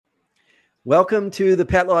Welcome to the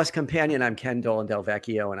Pet Loss Companion. I'm Ken Dolan Del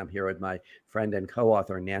Vecchio, and I'm here with my friend and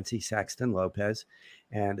co-author, Nancy Saxton Lopez.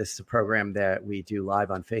 And this is a program that we do live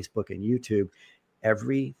on Facebook and YouTube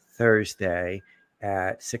every Thursday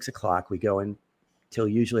at 6 o'clock. We go until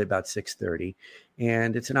usually about 6:30.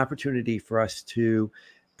 And it's an opportunity for us to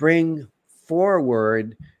bring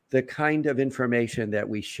forward the kind of information that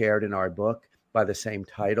we shared in our book by the same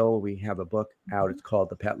title. We have a book out. It's called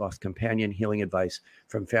The Pet Loss Companion, Healing Advice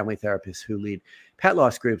from Family Therapists Who Lead Pet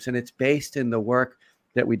Loss Groups. And it's based in the work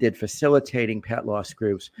that we did facilitating pet loss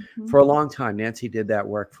groups for a long time. Nancy did that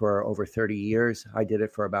work for over 30 years. I did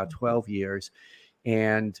it for about 12 years.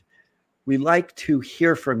 And we like to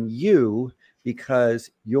hear from you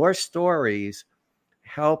because your stories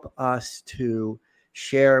help us to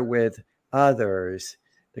share with others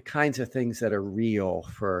the kinds of things that are real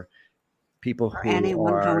for people who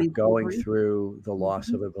are going through the loss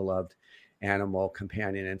of a beloved animal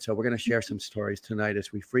companion. And so we're going to share some stories tonight,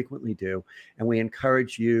 as we frequently do. And we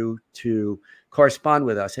encourage you to correspond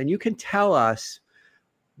with us. And you can tell us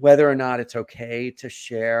whether or not it's okay to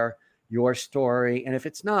share your story. And if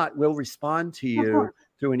it's not, we'll respond to you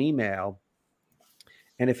through an email.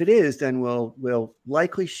 And if it is, then we'll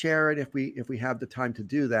likely share it if we have the time to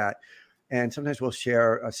do that. And sometimes we'll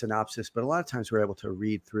share a synopsis, but a lot of times we're able to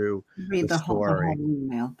read the story. Whole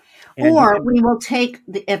email. Or we will take,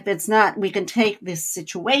 if it's not, we can take this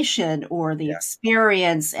situation or the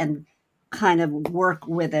experience and kind of work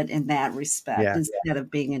with it in that respect instead of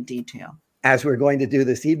being in detail. As we're going to do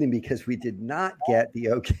this evening, because we did not get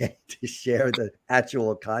the okay to share the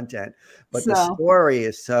actual content, but the story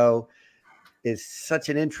is such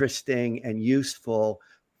an interesting and useful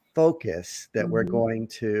focus that we're going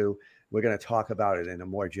to talk about it in a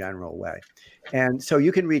more general way. And so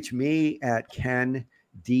you can reach me at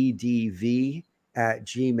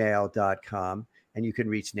kenddv@gmail.com. And you can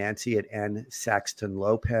reach Nancy at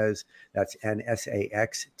nsaxtonlopez. That's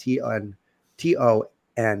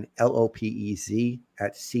NSAXTONLOPEZ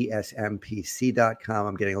at CSMPC.com.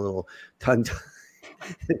 I'm getting a little tongue-tied.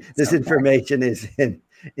 This information is in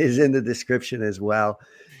the description as well.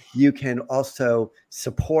 You can also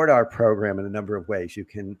support our program in a number of ways. You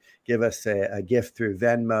can give us a gift through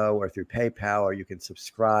Venmo or through PayPal, or you can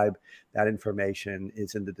subscribe. That information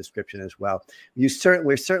is in the description as well.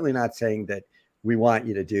 We're certainly not saying that we want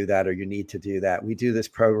you to do that or you need to do that. We do this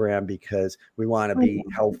program because we want to be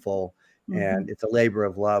helpful, and it's a labor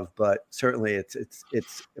of love. But certainly, it's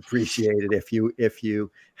appreciated if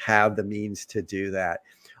you have the means to do that.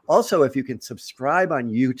 Also, if you can subscribe on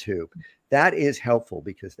YouTube, that is helpful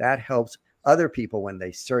because that helps other people when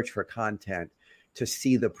they search for content to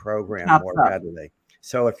see the program more readily.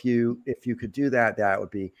 So if you could do that, that would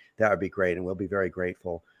be great, and we'll be very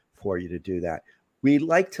grateful for you to do that. We'd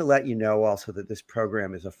like to let you know also that this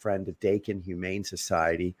program is a friend of Dakin Humane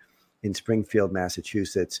Society in Springfield,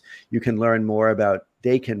 Massachusetts. You can learn more about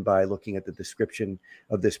Dakin by looking at the description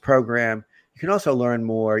of this program. You can also learn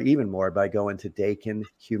even more by going to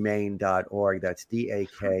dakinhumane.org. That's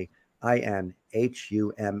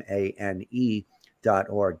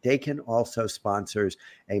DAKINHUMANE.org. Dakin also sponsors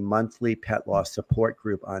a monthly pet loss support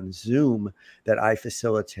group on Zoom that I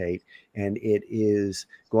facilitate, and it is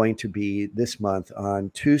going to be this month on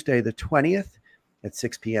Tuesday the 20th at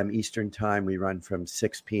 6 p.m. Eastern Time. We run from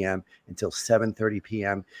 6 p.m. until 7:30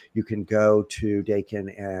 p.m. You can go to Dakin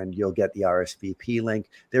and you'll get the RSVP link.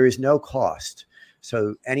 There is no cost.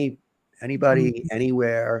 So anybody,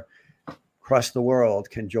 anywhere across the world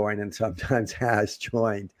can join, and sometimes has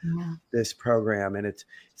joined this program. And it's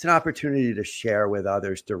an opportunity to share with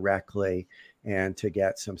others directly and to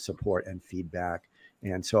get some support and feedback.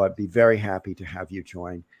 And so I'd be very happy to have you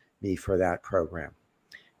join me for that program.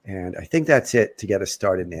 And I think that's it to get us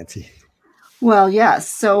started, Nancy. Well, yes.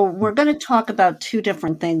 So we're going to talk about two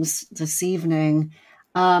different things this evening.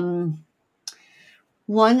 One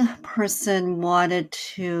person wanted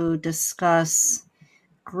to discuss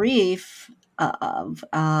grief of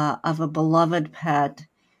a beloved pet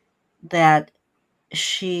that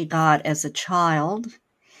she got as a child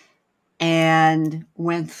and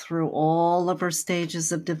went through all of her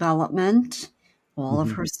stages of development, all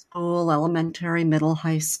of her school, elementary, middle,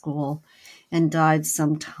 high school, and died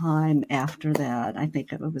sometime after that. I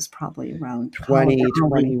think it was probably around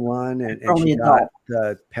 2021, and she got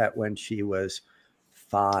the pet when she was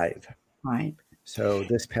 5. Right. So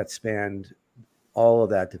this pet spanned all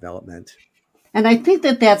of that development. And I think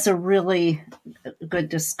that that's a really good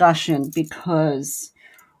discussion, because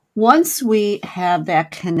once we have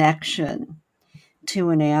that connection to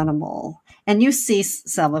an animal, and you see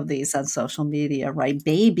some of these on social media, right?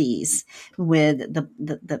 Babies with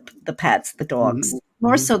the pets, the dogs,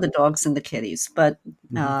 more so the dogs and the kitties, but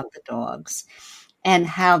Hmm. the dogs, and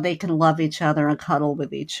how they can love each other and cuddle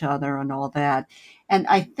with each other and all that. And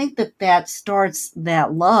I think that that starts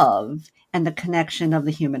that love and the connection of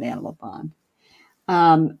the human animal bond.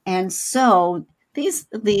 And so these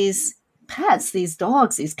pets, these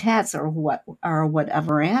dogs, these cats, or what or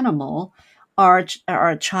whatever animal, are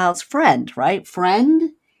a child's friend, right?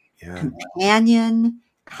 Friend, Yeah. companion,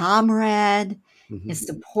 comrade, Hmm. is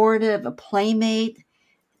supportive, a playmate.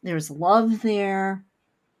 There's love there.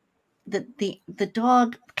 The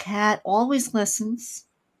dog cat always listens,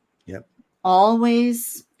 Yep.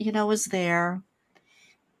 always, is there,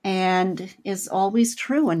 and is always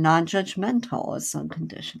true and non-judgmental as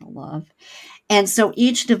unconditional love. And so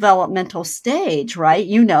each developmental stage, right?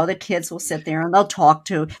 The kids will sit there and they'll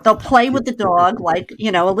play with the dog like,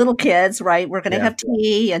 little kids, right? We're going to Yeah. have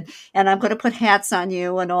tea and I'm going to put hats on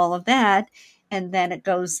you and all of that. And then it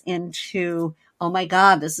goes into, oh my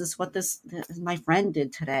God, this is what this my friend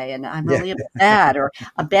did today. And I'm Yeah. really upset, or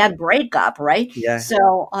a bad breakup, right? Yeah.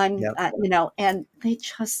 So I'm, Yep. and they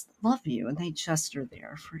just love you and they just are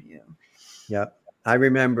there for you. Yep. I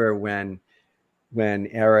remember when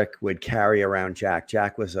Eric would carry around Jack.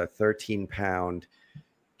 Jack was a 13-pound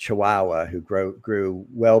Chihuahua who grew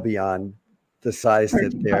well beyond the size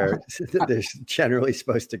that they're generally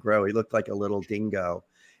supposed to grow. He looked like a little dingo,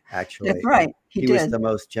 That's actually, and right. He he was did. the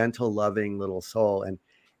most gentle, loving little soul. And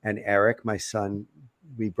Eric, my son,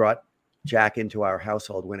 we brought Jack into our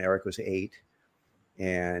household when Eric was 8,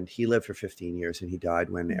 and he lived for 15 years, and he died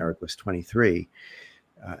when Eric was 23,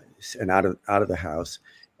 and out of the house.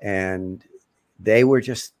 And they were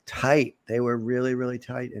just tight. They were really, really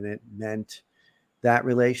tight, and it meant that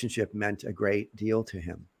relationship meant a great deal to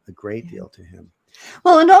him, a great Yeah. deal to him.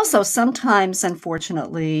 Well, and also sometimes,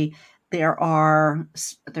 unfortunately,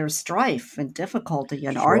 there's strife and difficulty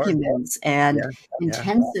and Sure. arguments Yeah. and Yeah.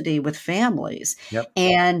 intensity with families, Yep.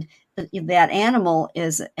 and that animal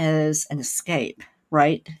is an escape,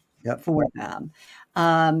 right, Yep. for them.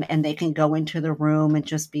 And they can go into the room and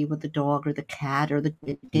just be with the dog or the cat or the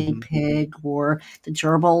guinea Hmm. pig or the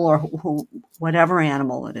gerbil or whatever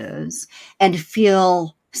animal it is, and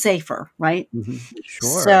feel safer, right? Hmm.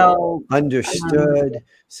 Sure. So, um, Understood,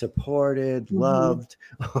 supported, mhm, loved,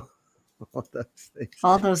 all those things.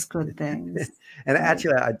 all those good things, And right?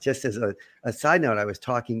 actually, just as a side note, I was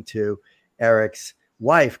talking to Eric's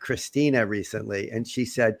wife, Christina, recently, and she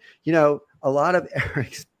said, a lot of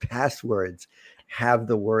Eric's passwords have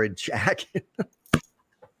the word Jack.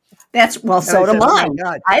 Well, And I so do said, "Oh my mine.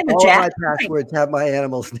 God, I have a all of my jacket, right? passwords have my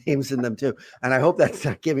animals' names in them too." And I hope that's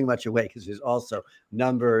not giving much away, because there's also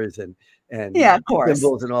numbers and Yeah, of course.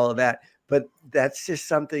 symbols and all of that. But that's just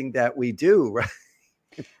something that we do, right?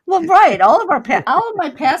 Well, right. All of my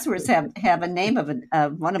passwords have a name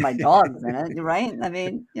of one of my dogs in it, right? I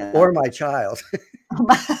mean, Or my child.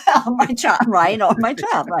 my child, right? Or my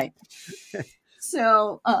child, right?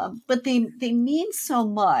 So, but they mean so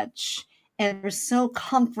much, and they're so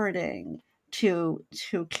comforting to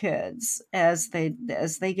kids as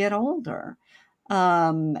they get older.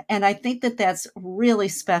 And I think that that's really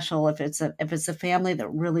special if it's a family that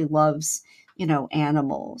really loves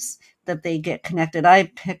animals, that they get connected. I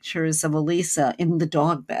have pictures of Elisa in the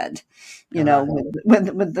dog bed, Uh,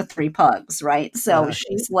 with the three pugs, right? So uh,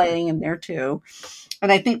 she's laying in there too.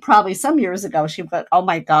 And I think probably some years ago she went, "Oh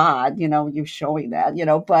my God, you showing that,"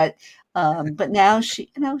 but now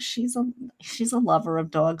she's a lover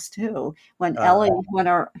of dogs too. When uh,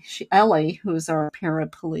 Ellie, who's our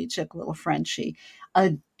paraplegic little friend, she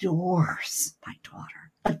adores my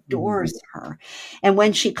daughter, mhm, adores her. And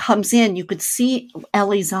when she comes in, you could see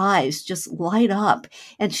Ellie's eyes just light up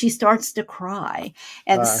and she starts to cry.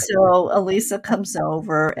 And uh, so Elisa comes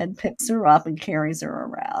over and picks her up and carries her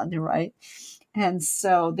around, right? And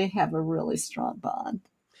so they have a really strong bond,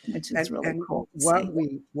 which is really and cool to what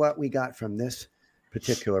see. we got from this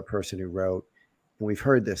particular person who wrote, and we've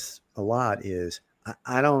heard this a lot, is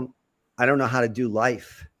I don't know how to do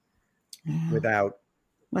life Yeah. without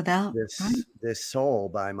Without, right? this soul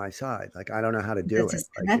by my side. Like, I don't know how to do That's it. this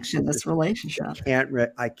Like, connection, this relationship.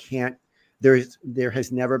 I can't. There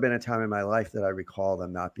has never been a time in my life that I recall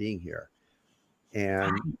them not being here,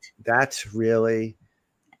 and Right. that's really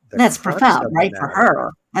the That's crux profound, of the right? For matter.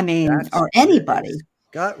 her. I mean, That's or it's anybody.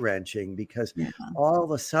 gut wrenching, because Yeah. all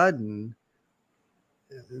of a sudden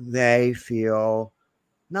they feel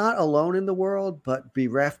not alone in the world, but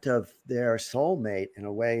bereft of their soulmate in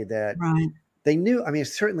a way that Right. they knew. I mean,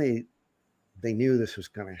 certainly they knew this was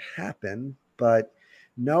going to happen, but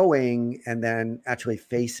knowing and then actually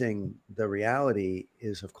facing the reality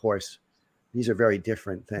is, of course, these are very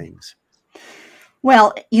different things.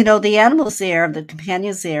 Well, you know, the animals there, the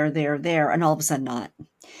companions there, they're there, and all of a sudden not.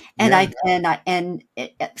 And Yeah,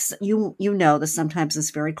 you know that sometimes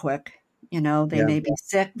it's very quick. You know, they yeah. may be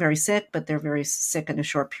sick, very sick, but they're very sick in a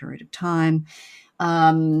short period of time.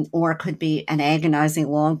 Or it could be an agonizing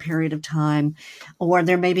long period of time, or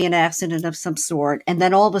there may be an accident of some sort, and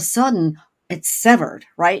then all of a sudden it's severed,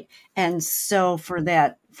 right? And so for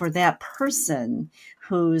that person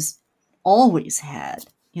who's always had,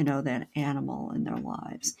 you know, that animal in their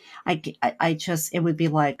lives, I just, it would be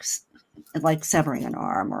like severing an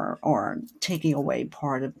arm, or taking away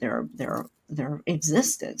part of their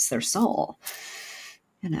existence, their soul,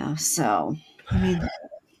 you know. So I mean,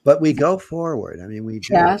 But we go forward. I mean, we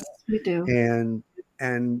do. yes, we do. And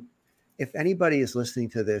and if anybody is listening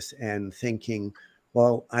to this and thinking,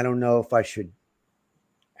 well, I don't know if I should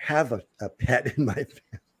have a pet in my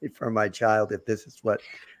family for my child if this is what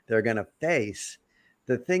they're going to face,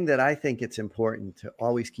 the thing that I think it's important to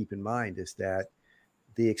always keep in mind is that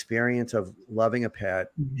the experience of loving a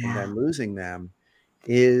pet and Yeah. then losing them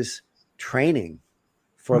is training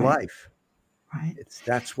for Right, life. right.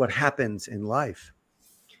 That's what happens in life.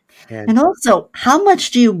 And And also, how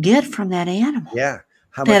much do you get from that animal yeah,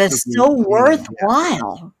 how that much did is you so gain?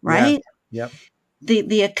 worthwhile, Yeah, right? yep.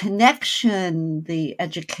 The connection, the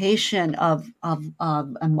education of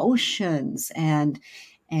emotions, and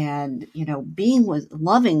you know, being with,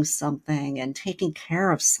 loving something and taking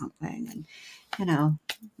care of something, and you know,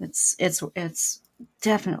 it's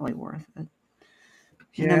definitely worth it.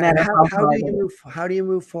 And no Yeah, and matter how how do hard you it is.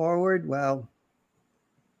 move forward? Well,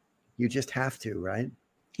 you just have to, right? You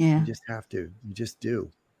Yeah. just have to. You just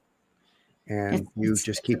do. And It's you it's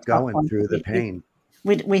just it's a keep tough going one. through the pain.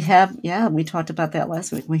 We have, yeah, we talked about that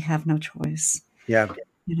last week. We have no choice, Yeah,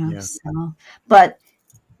 you know. yeah, So, but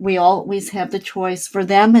we always have the choice. For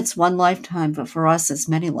them, it's one lifetime, but for us, it's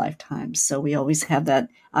many lifetimes. So we always have that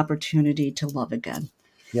opportunity to love again.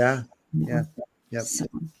 yeah, You yeah. know? Yep. So,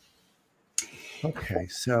 Okay.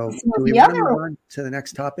 So so do we the want to other, move on to the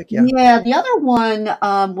next topic? Yeah. yeah, the other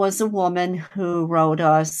one was a woman who wrote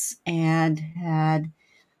us and had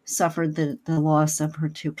suffered the loss of her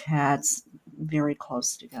two cats very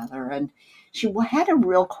close together, and she had a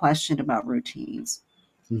real question about routines.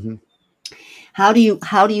 Hmm. How do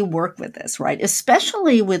you work with this, right?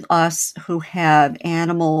 Especially with us who have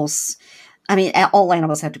animals. I mean, all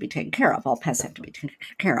animals have to be taken care of. All pets have to be taken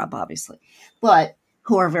care of, obviously, but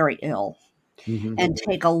who are very ill Hmm. and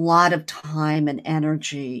take a lot of time and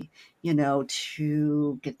energy, you know,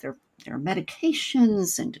 to get their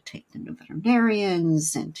medications and to take them to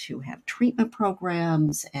veterinarians and to have treatment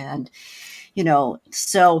programs, and you know,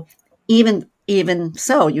 so even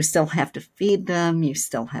so, you still have to feed them, you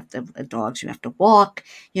still have to, dogs you have to walk,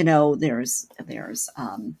 you know, there's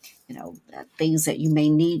you know, things that you may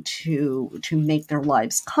need to make their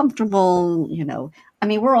lives comfortable, you know. I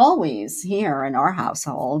mean, we're always here in our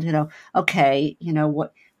household, you know, okay, you know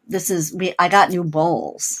what, this is we I got new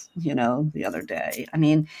bowls, you know, the other day. I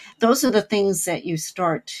mean, those are the things that you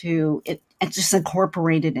start to it and just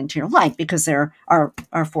incorporate it into your life because they're our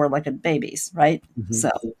four-legged babies, right? Hmm. So,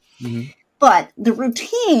 Hmm. but the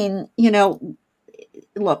routine, you know,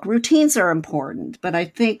 look, routines are important, but I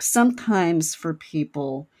think sometimes for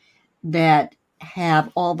people that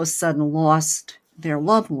have all of a sudden lost their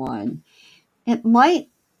loved one, it might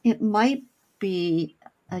it might be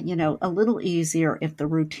you know, a little easier if the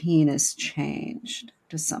routine is changed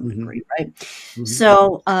to some Hmm. degree, right? Hmm.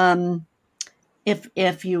 So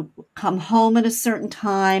if you come home at a certain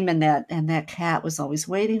time and that cat was always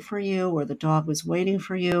waiting for you, or the dog was waiting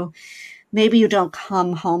for you, maybe you don't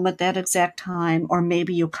come home at that exact time, or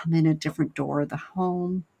maybe you come in a different door of the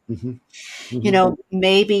home. Hmm. You Hmm. know,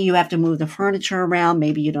 maybe you have to move the furniture around,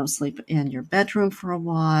 maybe you don't sleep in your bedroom for a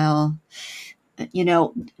while. You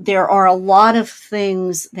know, there are a lot of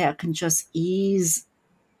things that can just ease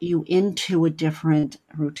you into a different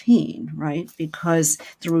routine, right? Because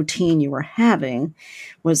the routine you were having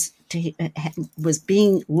was was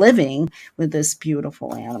being living with this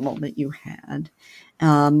beautiful animal that you had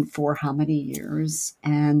for how many years,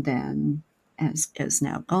 and then as is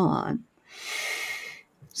now gone.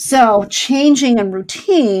 So changing in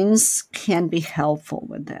routines can be helpful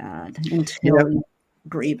with that You know, until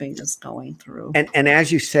grieving is going through. and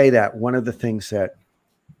as you say that, one of the things that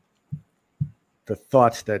the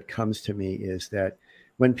thoughts that comes to me is that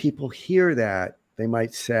when people hear that, they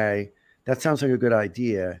might say, that sounds like a good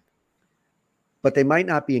idea, but they might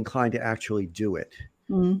not be inclined to actually do it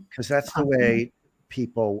Mm, because that's the possibly. way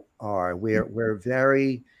people are. We're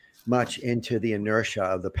very much into the inertia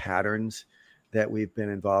of the patterns that we've been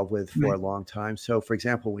involved with for Right. a long time. So, for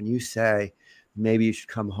example, when you say maybe you should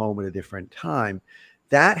come home at a different time.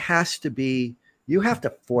 That has to be, you have to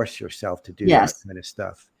force yourself to do that Yes. kind of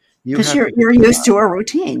stuff. You Because have to you're used decide. to a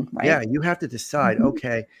routine, Yeah, right? you have to decide, Mhm.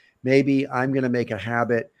 okay, maybe I'm going to make a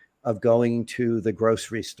habit of going to the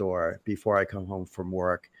grocery store before I come home from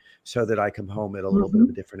work so that I come home at a little bit of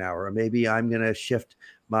a Mhm. different hour. Or maybe I'm going to shift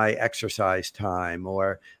my exercise time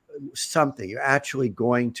or something. You're actually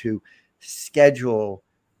going to schedule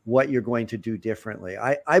what you're going to do differently.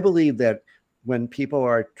 I believe that when people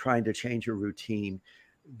are trying to change a routine,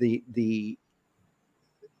 the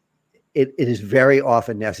it is very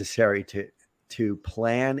often necessary to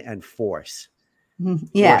plan and force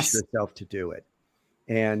Yes. yourself to do it.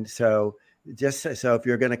 And so just so if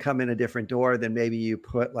you're going to come in a different door, then maybe you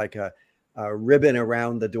put like a ribbon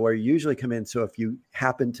around the door you usually come in. So if you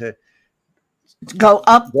happen to Go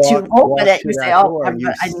up to open walk it, to you say, that "Oh, door,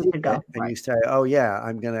 you I need see to it go." and Right. you say, "Oh yeah,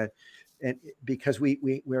 I'm gonna." And because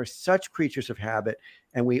we're such creatures of habit,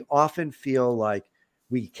 and we often feel like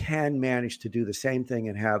we can manage to do the same thing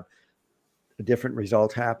and have a different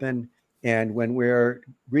result happen. And when we're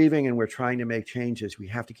grieving and we're trying to make changes, we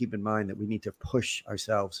have to keep in mind that we need to push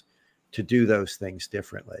ourselves to do those things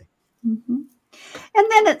differently. Mhm.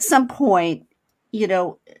 And then at some point, you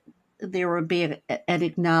know, there would be an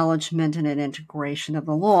acknowledgement and an integration of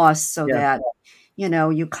the loss so Yeah. that,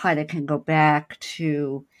 you kind of can go back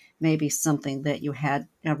to maybe something that you had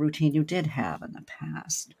a routine you did have in the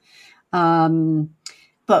past. Um,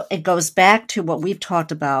 but it goes back to what we've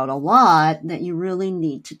talked about a lot, that you really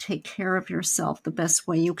need to take care of yourself the best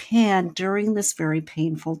way you can during this very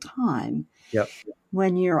painful time Yep.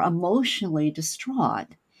 when you're emotionally distraught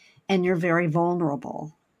and you're very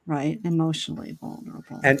vulnerable, right? Emotionally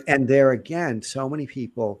vulnerable. And there again, so many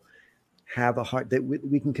people have a heart that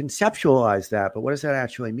we can conceptualize that, but what does that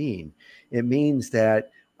actually mean? It means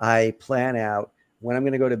that I plan out when I'm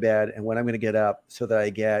going to go to bed and when I'm going to get up so that I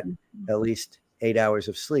get Mhm. at least 8 hours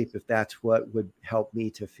of sleep, if that's what would help me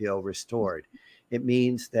to feel restored. It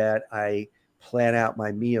means that I plan out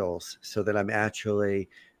my meals so that I've actually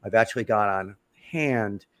got on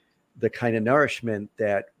hand the kind of nourishment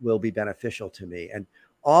that will be beneficial to me. And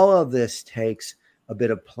all of this takes a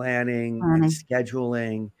bit of planning and Honey.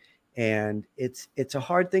 scheduling, and it's a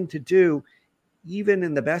hard thing to do even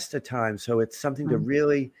in the best of times. So it's something to Right.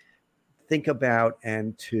 really think about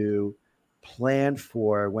and to plan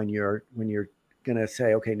for when you're going to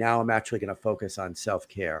say, okay, now I'm actually going to focus on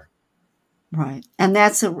self-care. Right. And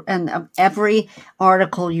every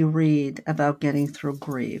article you read about getting through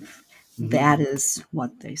grief, Hmm. that is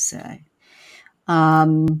what they say.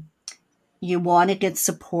 Um, you want to get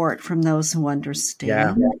support from those who Yeah.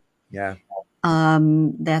 understand. Yeah.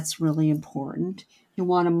 That's really important. You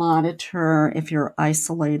want to monitor if you're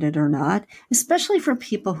isolated or not, especially for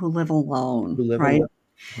people who live alone, Who live right? alone.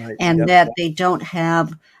 Right. And Yep. that they don't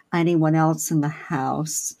have anyone else in the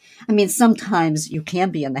house. I mean, sometimes you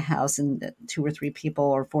can be in the house and two or three people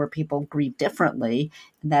or four people grieve differently.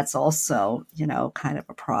 And that's also, kind of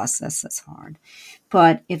a process that's hard.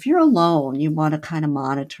 But if you're alone, you want to kind of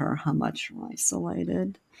monitor how much you're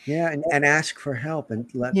isolated. Yeah. And ask for help and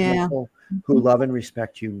let Yeah. people who Mhm. love and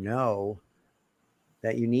respect you know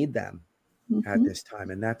that you need them at Mhm. this time.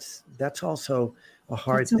 And that's also a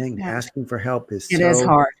hard That's thing. okay. Asking for help is It is so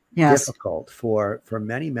hard. Yes. difficult for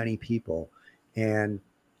many people. And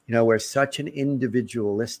we're such an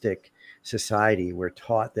individualistic society. We're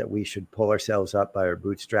taught that we should pull ourselves up by our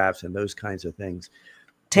bootstraps and those kinds of things.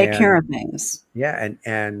 Take care And of things. yeah,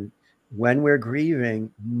 and when we're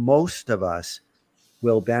grieving, most of us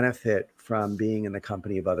will benefit from being in the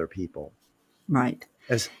company of other people. Right.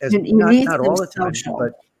 As You not need not some all the time, social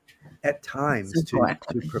but at times social to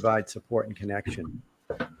activity. provide support and connection.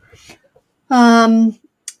 Um,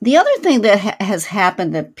 the other thing that has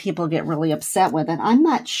happened that people get really upset with, and I'm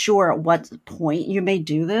not sure at what point you may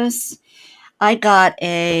do this. I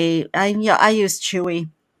use Chewy,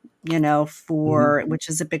 Hmm. for which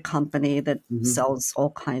is a big company that Hmm. sells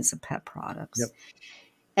all kinds of pet products. Yep.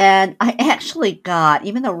 And I actually got,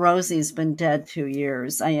 even though Rosie's been dead 2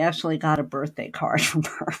 years, I actually got a birthday card from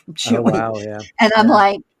her from Oh Chewy. wow, yeah, And I'm yeah,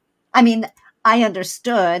 like, I mean, I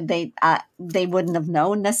understood they wouldn't have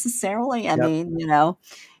known necessarily. I yep, mean,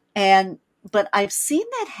 and but I've seen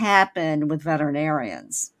that happen with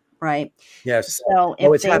veterinarians, right? yes. So Oh,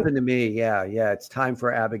 if it's they happened to me. Yeah, yeah. It's time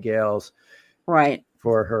for Abigail's right,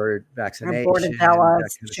 for her or vaccination, Bordetella that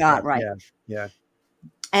kind of shot, stuff. right. Yeah, yeah.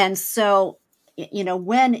 And so, Even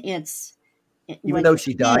when though you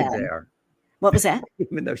she died can, there, what was that?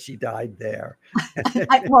 even though she died there.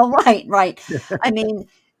 Well, right, right. I mean,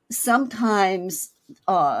 sometimes.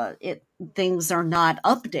 it things are not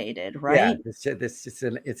updated, Yeah, right?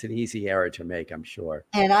 it's an easy error to make, I'm sure.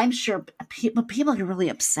 And I'm sure people get really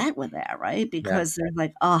upset with that, right? Yeah, Because they're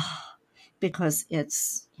like, oh, because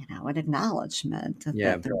it's, an acknowledgement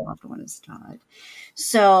yeah, that their loved one has died.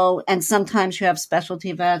 So, and sometimes you have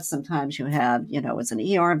specialty vets. Sometimes you have, it's an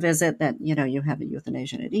ER visit that, you have a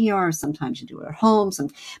euthanasia at ER. Sometimes you do it at home.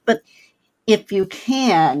 But if you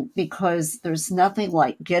can, because there's nothing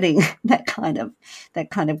like getting that kind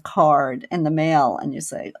of card in the mail, and you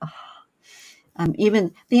say, oh,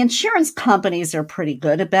 even the insurance companies are pretty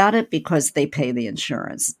good about it because they pay the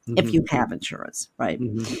insurance if hmm you have insurance, right?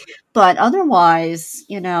 hmm But otherwise,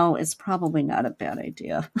 it's probably not a bad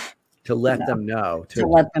idea, to you let know, them know, to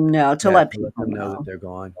let them know, to let to let people them know that know, they're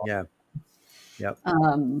gone. Yeah, yep,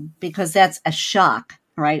 because that's a shock,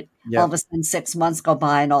 right? All of yep, a sudden, 6 months go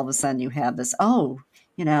by, and all of a sudden, you have this. Oh,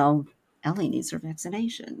 you know, Ellie needs her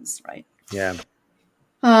vaccinations, right? yeah.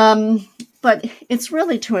 Um, but it's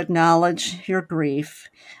really to acknowledge your grief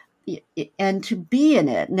and to be in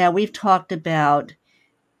it. Now, we've talked about,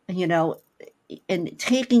 you know, and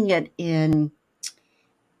taking it in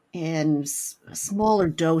smaller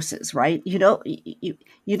doses, right? You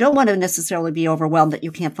don't want to necessarily be overwhelmed that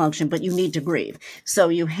you can't function, but you need to grieve. So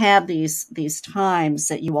you have these times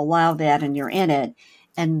that you allow that, and you're in it,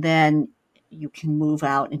 and then you can move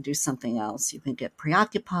out and do something else. You can get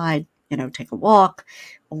preoccupied, take a walk,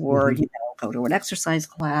 or hmm go to an exercise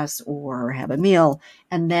class, or have a meal,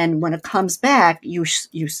 and then when it comes back, you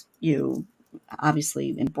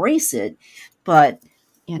obviously embrace it, but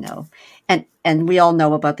you know and we all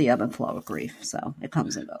know about the ebb and flow of grief, so it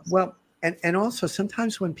comes and goes. Well, and also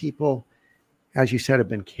sometimes when people, as you said, have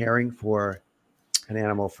been caring for an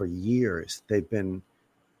animal for years, they've been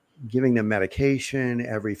giving them medication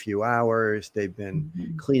every few hours. They've been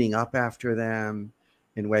Mhm. cleaning up after them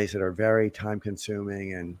in ways that are very time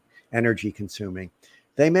consuming and energy consuming.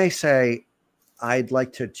 They may say, I'd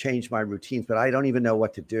like to change my routines, but I don't even know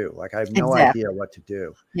what to do. Like I have no Exactly. idea what to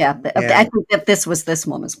do. Yeah, I And think that this was this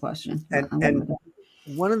woman's question. and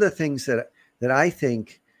one of the things that I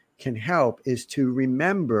think can help is to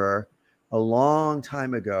remember a long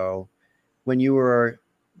time ago when you were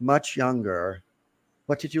much younger,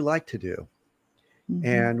 what did you like to do? Mhm.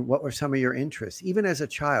 And what were some of your interests? Even as a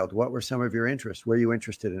child, what were some of your interests? Were you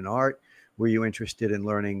interested in art? Were you interested in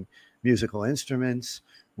learning musical instruments?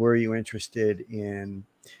 Were you interested in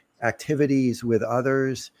activities with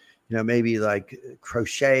others? Maybe like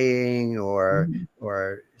crocheting Mhm.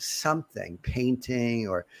 or something, painting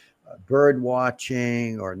or bird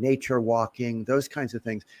watching or nature walking, those kinds of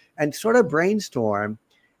things, and sort of brainstorm.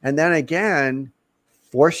 And then again,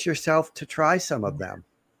 force yourself to try some of them.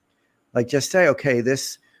 Like just say, okay,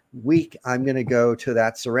 this week I'm going to go to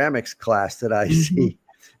that ceramics class that I Mhm. see.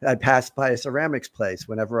 I pass by a ceramics place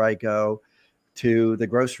whenever I go to the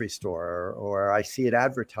grocery store, or I see it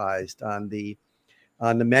advertised on the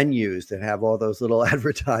menus that have all those little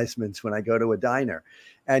advertisements when I go to a diner,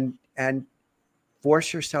 and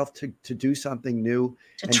force yourself to do something new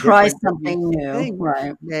To and try different that you something new, think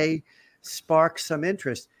right? may spark some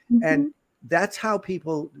interest. And Mhm. that's how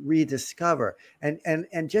people rediscover.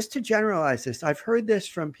 And just to generalize this, I've heard this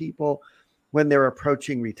from people when they're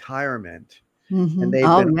approaching retirement and Mhm. they've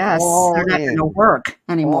Oh, been yes, they're not gonna work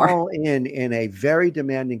anymore. all in a very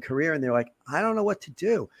demanding career, and they're like, I don't know what to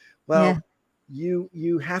do. Yeah. Well,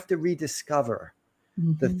 you have to rediscover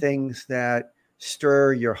the Mhm. things that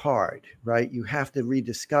stir your heart, right? You have to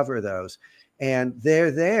rediscover those, and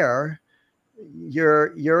they're there.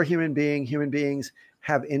 You're a human being. Human beings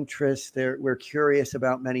have interests. We're curious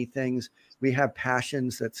about many things. We have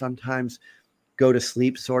passions that sometimes go to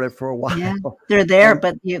sleep sort of for a Yeah. while. They're there, And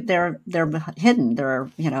but they're hidden. They're,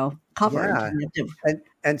 covered. yeah, You have to.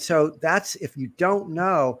 and so that's, if you don't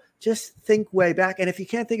know, just think way back. And if you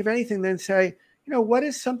can't think of anything, then say, what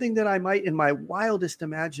is something that I might in my wildest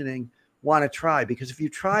imagining want to try? Because if you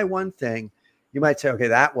try one thing, you might say, okay,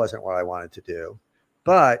 that wasn't what I wanted to do,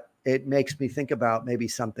 but it makes me think about maybe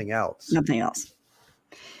something else. Nothing else.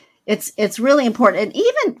 It's really important, and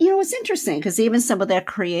even it's interesting because even some of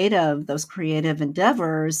those creative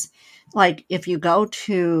endeavors, like if you go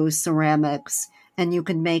to ceramics and you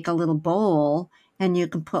can make a little bowl and you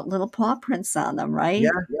can put little paw prints on them, Yeah,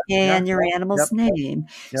 right? yeah, And your animal's yep, name.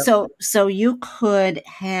 yep, So you could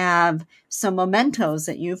have some mementos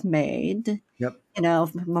that you've made, yep.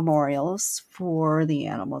 memorials for the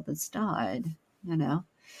animal that's died. You know,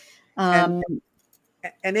 And um,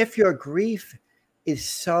 and if your grief is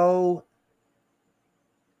so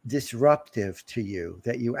disruptive to you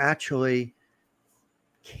that you actually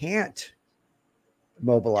can't do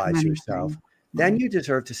mobilize yourself, anything. then Right. you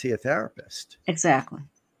deserve to see a therapist Exactly.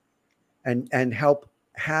 and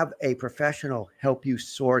have a professional help you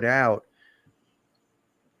sort out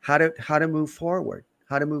how to move forward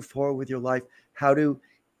with your life, how to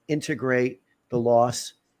integrate the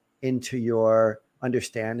loss into your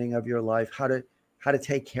understanding of your life, how to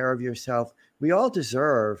take care of yourself. We all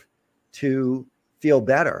deserve to feel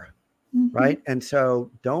better, Hmm. right? And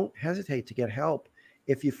so don't hesitate to get help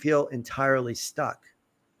if you feel entirely stuck.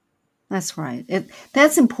 That's right.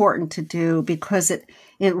 That's important to do because it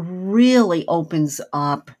really opens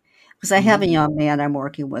up. Because I have Hmm. a young man I'm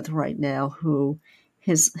working with right now who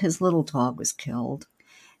his little dog was killed.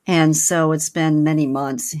 And so it's been many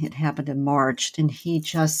months. It happened in March, and he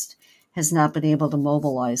just has not been able to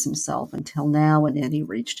mobilize himself until now. And then he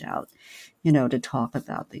reached out, to talk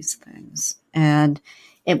about these things. And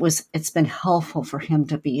it's been helpful for him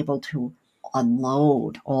to be able to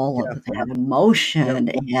unload all Yeah. of that Yep.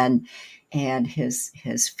 emotion and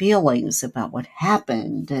his feelings about what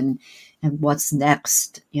happened and what's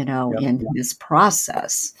next, Yep. in his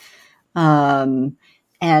process. Um,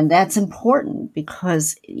 and that's important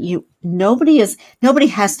because nobody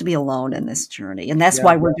has to be alone in this journey. And that's Yeah.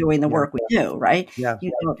 why we're doing the Yeah. work we do, right? Yeah.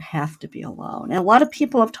 You don't have to be alone. And a lot of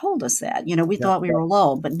people have told us that, we Yep. thought we were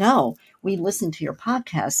alone, but no, we listened to your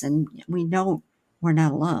podcast and we know we're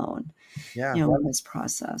not alone, Yeah. in this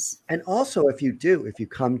process. And also, if you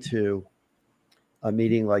come to a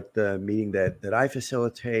meeting like the meeting that I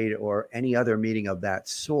facilitate or any other meeting of that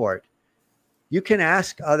sort, you can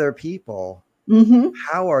ask other people, Hmm.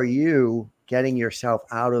 how are you getting yourself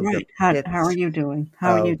out of the Right. How are pits you doing?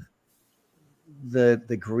 How are of you?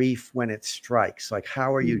 the grief when it strikes? Like,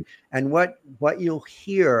 how are you? Mm. And what you'll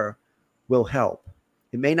hear will help.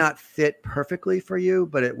 It may not fit perfectly for you,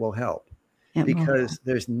 but it will help, It will help. because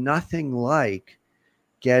there's nothing like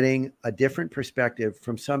getting a different perspective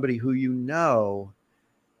from somebody who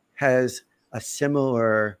has a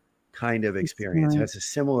similar kind of experience, has a Experience.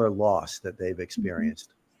 similar loss that they've Mhm.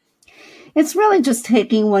 experienced. It's really just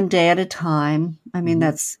taking one day at a time. I mean, Hmm.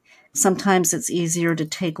 that's sometimes it's easier to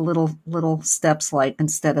take little steps, like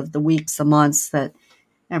instead of the weeks, the months, that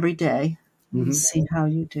every day and Hmm. see how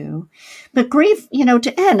you do. But grief,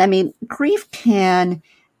 to end, I mean, grief can,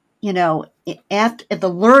 after the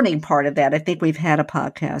learning part of that, I think we've had a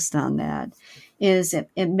podcast on that, is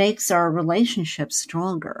it makes our relationships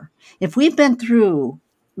stronger. If we've been through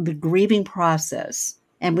the grieving process,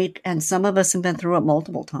 and some of us have been through it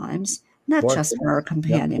multiple times, Of not course. just for our Yep.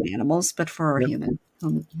 companion animals, but for our Yep.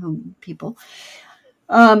 human people.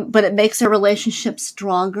 But it makes our relationships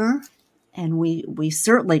stronger, and we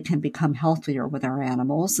certainly can become healthier with our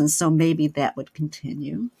animals, and so maybe that would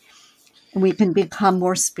continue. And we can become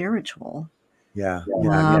more spiritual. Yeah. Yeah. I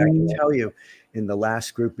mean, I can Um, tell you, in the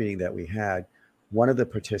last group meeting that we had, one of the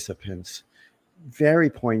participants very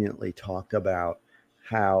poignantly talked about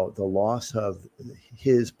how the loss of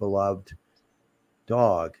his beloved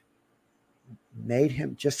dog made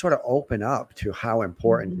him just sort of open up to how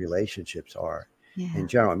important mhm. relationships are in Yeah.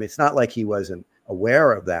 general. I mean, it's not like he wasn't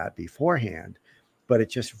aware of that beforehand, but it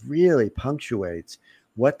just really punctuates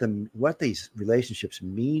what these relationships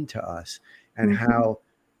mean to us, and Mhm.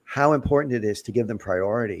 how important it is to give them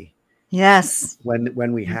priority Yes.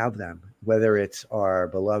 when we have them, whether it's our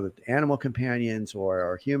beloved animal companions or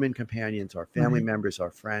our human companions, our family Right. members,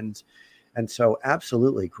 our friends. And so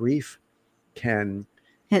absolutely, grief can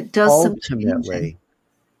It does some changing ultimately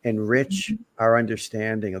enrich our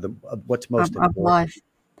understanding of what's most of important. life.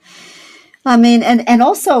 I mean, and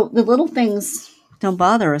also the little things don't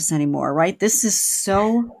bother us anymore, right? This is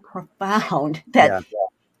so profound that,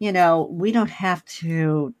 Yeah. we don't have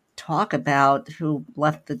to talk about who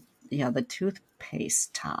left the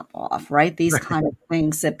toothpaste top off, right? These kind of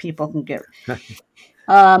things that people can get.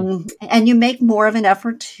 And you make more of an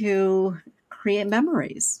effort to create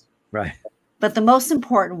memories. Right. But the most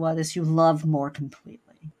important one is you love more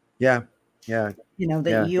completely. Yeah. Yeah. That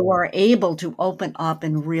Yeah. you are able to open up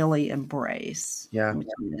and really embrace, Yeah. which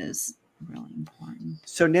is really important.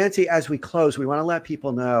 So, Nancy, as we close, we want to let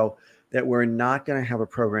people know that we're not going to have a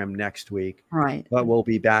program next week, Right. but we'll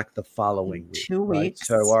be back the In following week, two right?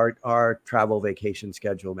 So weeks. our travel vacation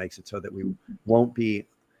schedule makes it so that we won't be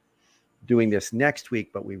doing this next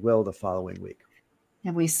week, but we will the following week.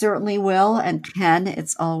 And we certainly will. And Ken,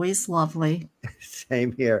 it's always lovely.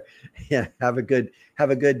 Same here. Yeah. Have a good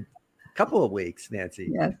couple of weeks, Nancy.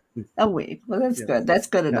 Yeah. A week. Well, that's Yeah. good. That's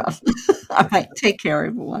good Yeah. enough. All right. Take care,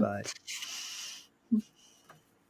 everyone. Bye.